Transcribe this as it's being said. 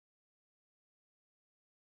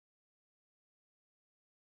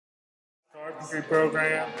Carpentry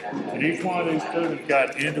program, and each one of these students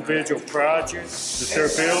got individual projects that they're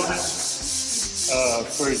building.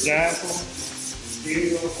 For example,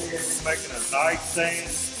 Steve over here is making a nightstand.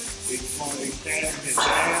 He's going to be sanding it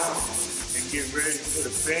down and get ready to put a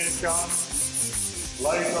finish on it.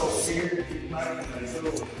 Blake over here, he's making a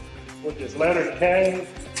little, with this letter K,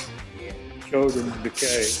 showed him the K.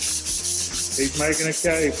 He's making a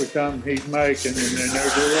K for something he's making, and then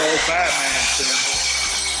there's a little Batman symbol.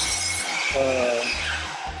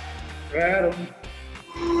 Adam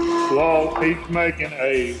Walt, he's making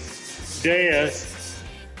a desk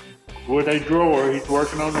with a drawer. He's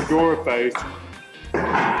working on the drawer face.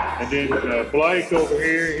 And then Blake over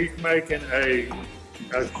here, he's making a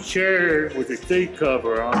chair with a seat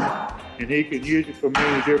cover on it, and he can use it for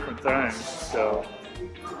many different things. So,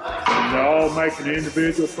 and they're all making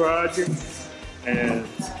individual projects, and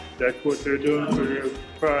that's what they're doing for their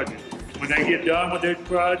project. When they get done with this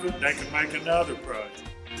project, they can make another project.